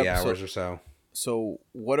 about 2 3 episodes. hours or so. So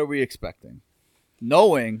what are we expecting?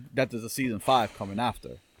 Knowing that there's a season 5 coming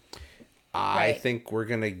after. I Right. think we're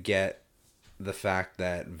gonna get the fact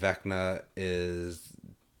that Vecna is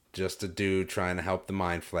just a dude trying to help the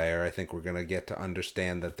Mind Flayer. I think we're gonna get to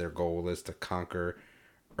understand that their goal is to conquer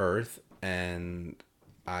Earth, and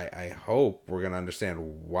I hope we're gonna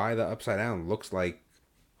understand why the Upside Down looks like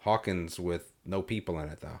Hawkins with no people in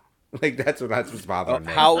it, though. Like, that's what's bothering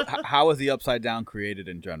me. How is the Upside Down created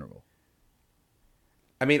in general?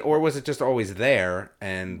 I mean, or was it just always there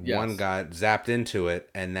and Yes. one got zapped into it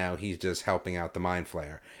and now he's just helping out the Mind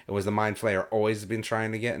Flayer? And was the Mind Flayer always been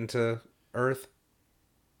trying to get into Earth?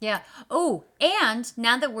 Yeah. Oh, and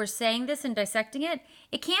now that we're saying this and dissecting it,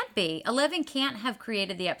 it can't be. 11 can't have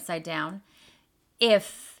created the Upside Down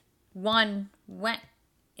if one went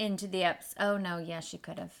into the Oh no, yeah, she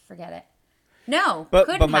could have. Forget it. No, But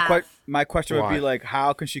couldn't have. my question would Why? be like,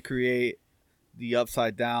 how can she create the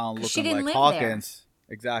Upside Down 'Cause she looking didn't like live there. Hawkins?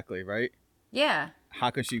 Exactly, right? Yeah, How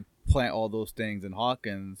can she plant all those things in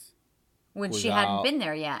Hawkins? when she hadn't Without- been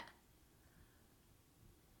there yet.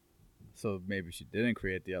 So maybe she didn't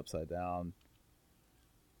create the Upside Down.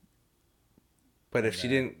 But if she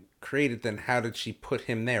didn't create it, then how did she put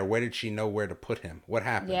him there? Where did she know where to put him? What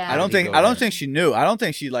happened? Yeah. How I don't did he think go I don't there? think she knew. I don't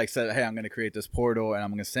think she like said, "Hey, I'm going to create this portal and I'm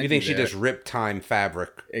going to send You think you she there." just ripped time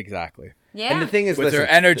fabric? Exactly. Yeah. And the thing is, With listen, her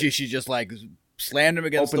energy, she just like slammed him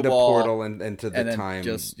against opened the a wall. portal and into the and then time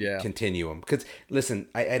just- yeah. continuum. Because listen,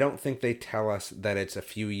 I don't think they tell us that it's a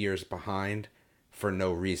few years behind for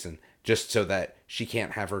no reason, just so that she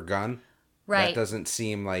can't have her gun. That right. doesn't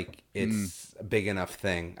seem like it's a big enough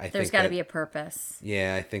thing. I There's think got to that- be a purpose.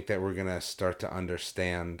 Yeah, I think that we're gonna start to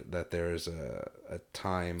understand that there's a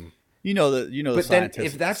time. You know the But then, scientists.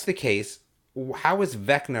 if that's the case, how is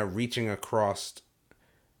Vecna reaching across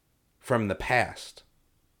from the past?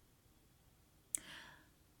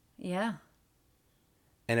 Yeah.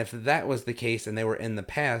 And if that was the case, and they were in the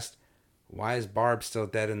past, why is Barb still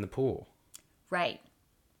dead in the pool? Right.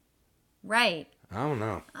 Right. I don't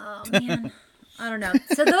know. Oh man, I don't know.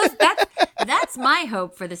 So that's my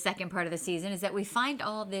hope for the second part of the season, is that we find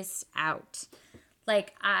all this out.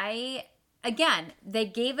 Like they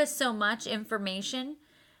gave us so much information,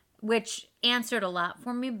 which answered a lot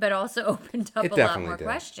for me, but also opened up It a lot definitely more did.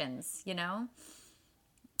 questions. You know,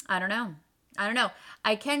 I don't know.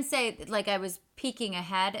 I can say like I was peeking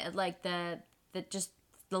ahead at like the just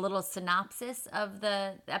the little synopsis of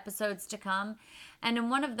the episodes to come. And in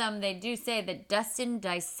one of them, they do say that Dustin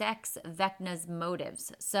dissects Vecna's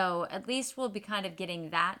motives. So at least we'll be kind of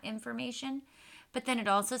getting that information. But then it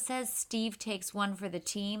also says Steve takes one for the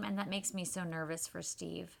team, and that makes me so nervous for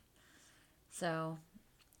Steve. So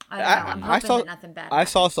I don't know. I'm hoping that nothing bad I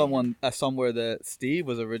saw happens to him. someone somewhere that Steve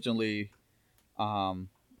was originally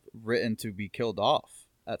written to be killed off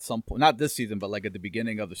at some point. Not this season, but like at the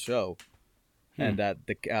beginning of the show. And that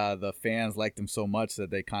the fans liked him so much that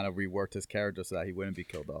they kind of reworked his character so that he wouldn't be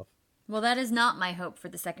killed off. Well, that is not my hope for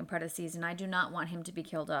the second part of the season. I do not want him to be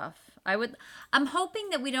killed off. I'm hoping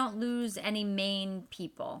that we don't lose any main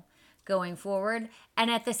people going forward. And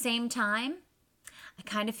at the same time, I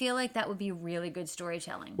kind of feel like that would be really good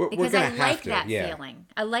storytelling. We're Because gonna I have like to, that yeah. feeling.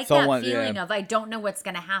 I like Someone- that feeling yeah. of I don't know what's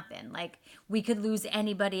going to happen. Like we could lose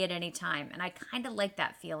anybody at any time. And I kind of like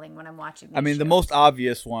that feeling when I'm watching these I mean, the shows. most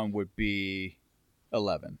obvious one would be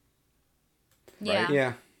 11. Yeah.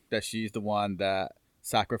 Yeah. That she's the one that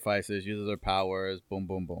sacrifices, uses her powers, boom,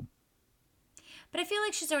 boom, boom. But I feel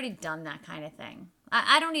like she's already done that kind of thing.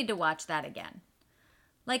 I don't need to watch that again.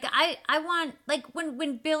 Like I want like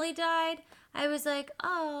when Billy died, I was like,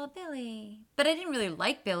 oh Billy, but I didn't really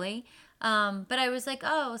like Billy. But I was like,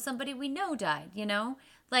 oh, somebody we know died. You know,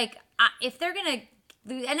 like if they're gonna.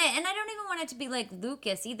 And I don't even want it to be like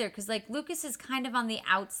Lucas either, because like Lucas is kind of on the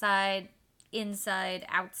outside, inside,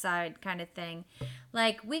 outside kind of thing.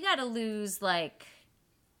 Like we got to lose like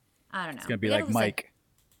I don't know. It's going to be We gotta like lose, Mike.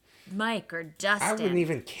 Mike or Dustin. I wouldn't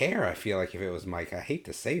even care, I feel like, if it was Mike. I hate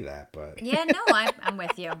to say that, but Yeah, no, I'm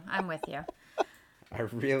with you. I'm with you. I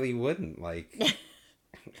really wouldn't. Like,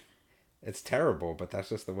 it's terrible, but that's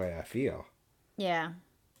just the way I feel. Yeah.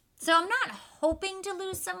 So I'm not hoping to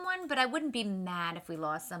lose someone, but I wouldn't be mad if we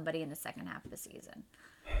lost somebody in the second half of the season.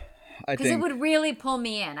 I Because it think would really pull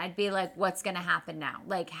me in. I'd be like, what's going to happen now?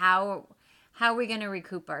 Like, how are we going to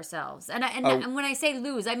recoup ourselves? And when I say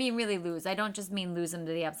lose, I mean really lose. I don't just mean lose them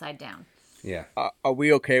to the Upside Down. Yeah, are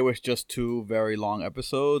we okay with just 2 very long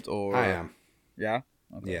episodes? Or I am. Yeah?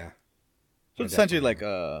 Okay. Yeah. So it's essentially like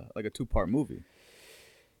a 2-part movie.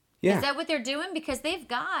 Yeah. Is that what they're doing? Because they've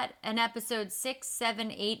got an episode 6,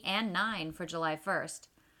 7, 8, and 9 for July 1st.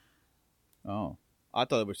 Oh. I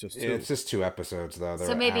thought it was just 2. It's just 2 episodes, though. They're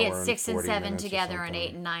So maybe an hour it's 6 and 40 7 minutes or together and something.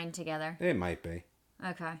 8 and 9 together. It might be.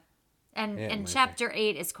 Okay. And Yeah, it might and be. chapter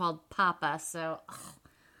 8 is called Papa, so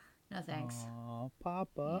no thanks. Oh,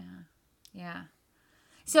 Papa. Yeah.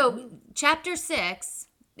 So chapter 6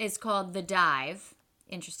 is called The Dive.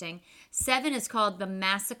 Interesting. 7 is called The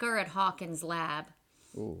Massacre at Hawkins Lab.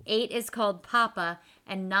 Ooh. 8 is called Papa,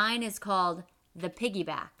 and 9 is called The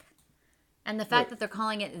Piggyback. And the fact that they're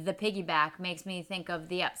calling it The Piggyback makes me think of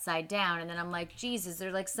The Upside Down, and then I'm like, Jesus,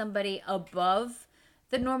 they're like somebody above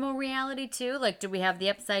the normal reality too? Like, do we have the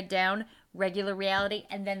upside down regular reality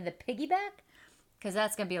and then the piggyback? Because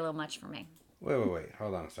that's gonna be a little much for me. Wait.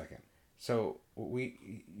 Hold on a second. So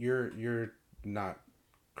you're not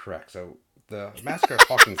correct. So the Massacre at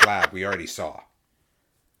Hawkins Lab we already saw.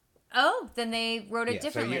 Oh, then they wrote it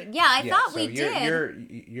differently. So yeah, I thought we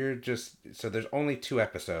did. You're just so there's only 2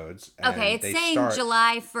 episodes. And okay, it's saying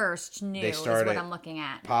July 1st new is what I'm looking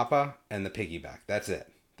at. Papa and the piggyback. That's it.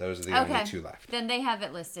 Those are the only 2 left. Then they have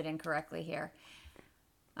it listed incorrectly here.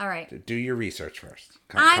 All right. Do your research first.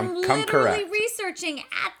 I'm literally correct. researching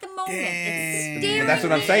at the moment. It's staring That's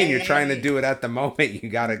what I'm me. saying. You're trying to do it at the moment. You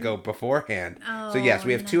got to go beforehand. So yes,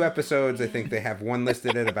 we have 2 episodes. I think they have one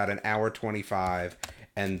listed at about an hour 25.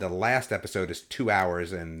 And the last episode is 2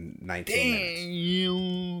 hours and 19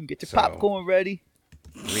 minutes. Get your popcorn ready.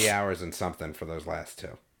 3 hours and something for those last 2.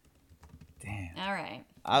 Damn. All right.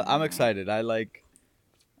 I'm excited. I like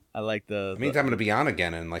the. It means I'm going to be on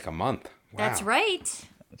again in like a month. Wow. That's right.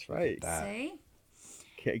 That's right. See?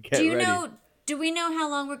 Get Do you ready. know? Do we know how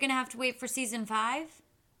long we're gonna have to wait for season 5?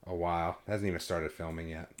 A while. Hasn't even started filming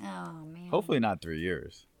yet. Oh man. Hopefully not 3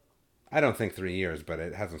 years. I don't think 3 years, but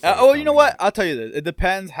it hasn't started. You know filming what? yet. I'll tell you this. It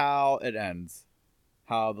depends how it ends.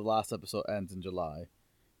 How the last episode ends in July.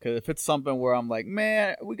 Because if it's something where I'm like,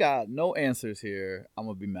 man, we got no answers here, I'm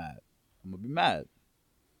gonna be mad.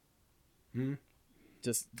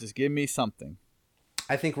 Just give me something.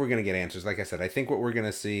 I think we're going to get answers. Like I said, I think what we're going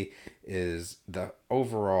to see is the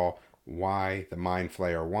overall why the Mind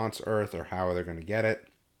Flayer wants Earth or how they're going to get it.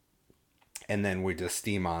 And then we just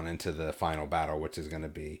steam on into the final battle, which is going to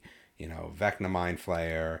be, Vecna Mind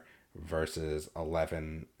Flayer versus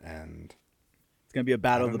 11 and... It's going to be a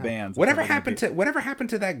battle of the bands. Whatever happened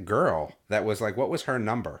to that girl that was like, what was her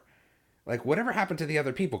number? Like, whatever happened to the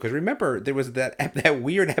other people? Because remember, there was that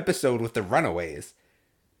weird episode with the Runaways.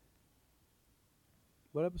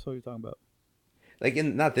 What episode are you talking about? Like,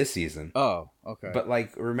 not this season. Oh, okay. But,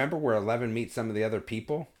 like, remember where 11 meets some of the other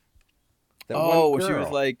people? That where she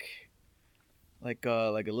was like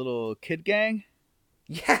a little kid gang?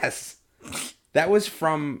 Yes. That was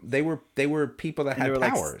from, they were people that had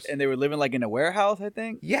powers. And they were living like in a warehouse, I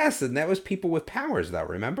think? Yes, and that was people with powers, though,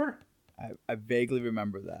 remember? I vaguely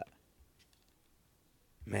remember that.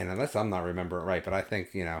 Man, unless I'm not remembering it right, but I think,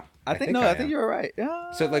 I think you're right.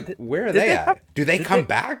 Yeah. So, like, where are they at? Do they come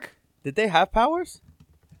back? Did they have powers?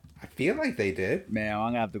 I feel like they did. Man, I'm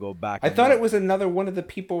going to have to go back. I thought it was another one of the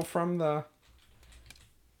people from the...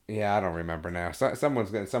 Yeah, I don't remember now. So,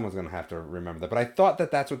 someone's gonna have to remember that. But I thought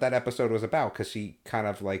that's what that episode was about, because she kind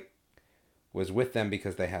of, like, was with them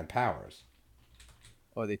because they had powers.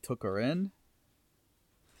 Or they took her in?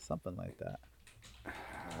 Something like that.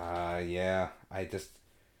 Yeah. I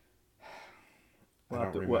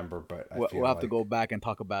don't remember, but I feel we'll have to go back and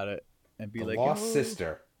talk about it and be the like, Lost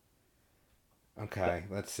Sister. Okay,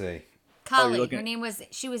 let's see. Kali, her name was.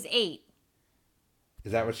 She was 8.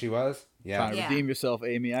 Is that what she was? Yeah. Trying to redeem yourself,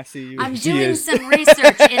 Amy. I see you. I'm doing some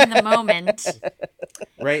research in the moment.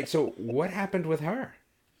 Right. So what happened with her?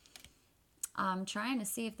 I'm trying to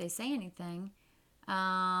see if they say anything.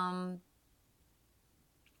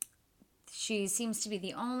 She seems to be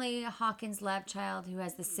the only Hawkins lab child who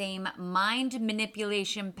has the same mind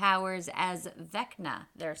manipulation powers as Vecna,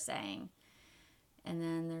 they're saying. And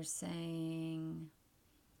then they're saying...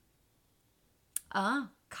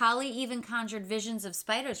 Kali even conjured visions of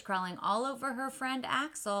spiders crawling all over her friend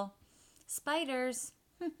Axel. Spiders.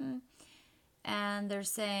 And they're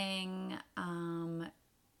saying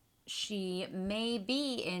she may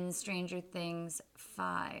be in Stranger Things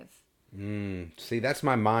 5. See, that's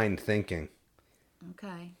my mind thinking.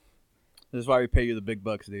 Okay. This is why we pay you the big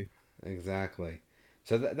bucks, dude. Exactly.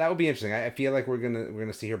 So that would be interesting. I feel like we're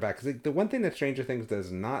gonna see her back, because the one thing that Stranger Things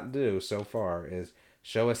does not do so far is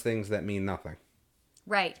show us things that mean nothing.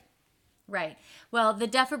 Right. Well, the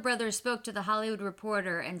Duffer Brothers spoke to the Hollywood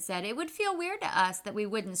Reporter and said, it would feel weird to us that we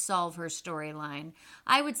wouldn't solve her storyline.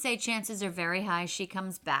 I would say chances are very high she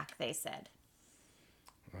comes back, they said.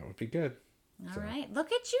 That would be good. All right.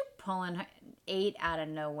 Look at you pulling her 8 out of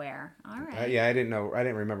nowhere. All right. Yeah, I didn't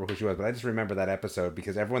remember who she was, but I just remember that episode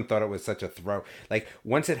because everyone thought it was such a throw. Like,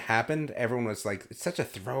 once it happened, everyone was like, it's such a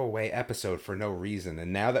throwaway episode for no reason.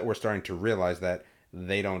 And now that we're starting to realize that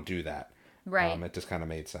they don't do that. Right. It just kind of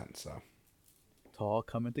made sense, so. It's all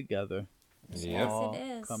coming together. Yep. Yes, it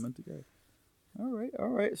is. Coming together. All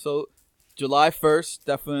right. So, July 1st,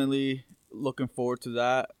 definitely looking forward to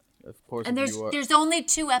that. Of course. And there's only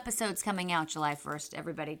 2 episodes coming out July 1st,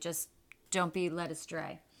 everybody. Just don't be led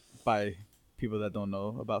astray. By people that don't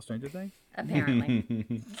know about Stranger Things?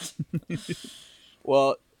 Apparently.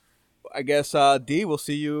 Well, I guess, D, we'll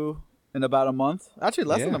see you in about a month. Actually,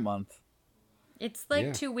 less than Yeah. a month. It's like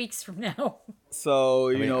Yeah. 2 weeks from now. So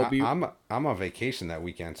I you mean, know, I'm on vacation that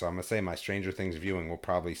weekend, so I'm gonna say my Stranger Things viewing will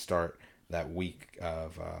probably start that week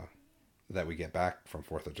of that we get back from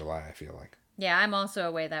 4th of July. I feel like. Yeah, I'm also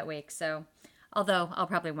away that week, so although I'll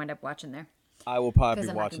probably wind up watching there. I will probably 'Cause be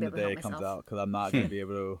I'm not watching gonna the be able day to it help comes myself. out because I'm not gonna be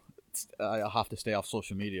able to. I'll have to stay off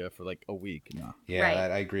social media for like a week. You know, Yeah, Right.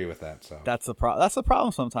 I agree with that. So that's the That's the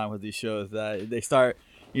problem sometimes with these shows that they start.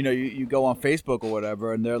 You know, you go on Facebook or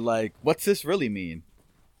whatever, and they're like, "What's this really mean?"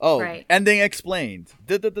 Oh, Right. ending explained.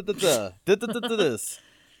 This.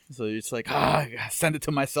 So you're just like, I gotta send it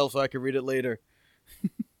to myself so I can read it later.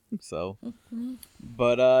 So,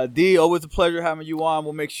 but D, always a pleasure having you on.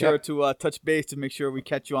 We'll make sure Yep. to touch base to make sure we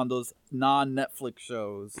catch you on those non-Netflix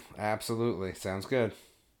shows. absolutely sounds good.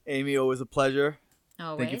 Amy, always a pleasure.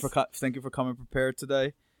 Always. Thank you for coming prepared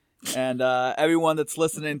today. And everyone that's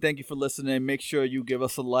listening, thank you for listening. Make sure you give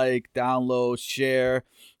us a like, download, share.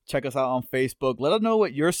 Check us out on Facebook. Let us know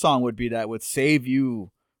what your song would be that would save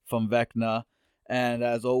you from Vecna. And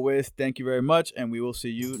as always, thank you very much, and we will see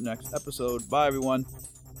you next episode. Bye, everyone.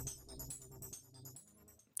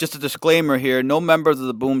 Just a disclaimer here, no members of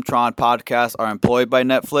the Boomtron podcast are employed by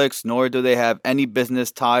Netflix, nor do they have any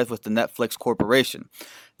business ties with the Netflix Corporation.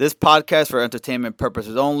 This podcast for entertainment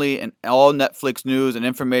purposes only, and all Netflix news and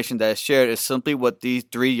information that is shared is simply what these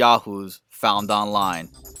three yahoos found online.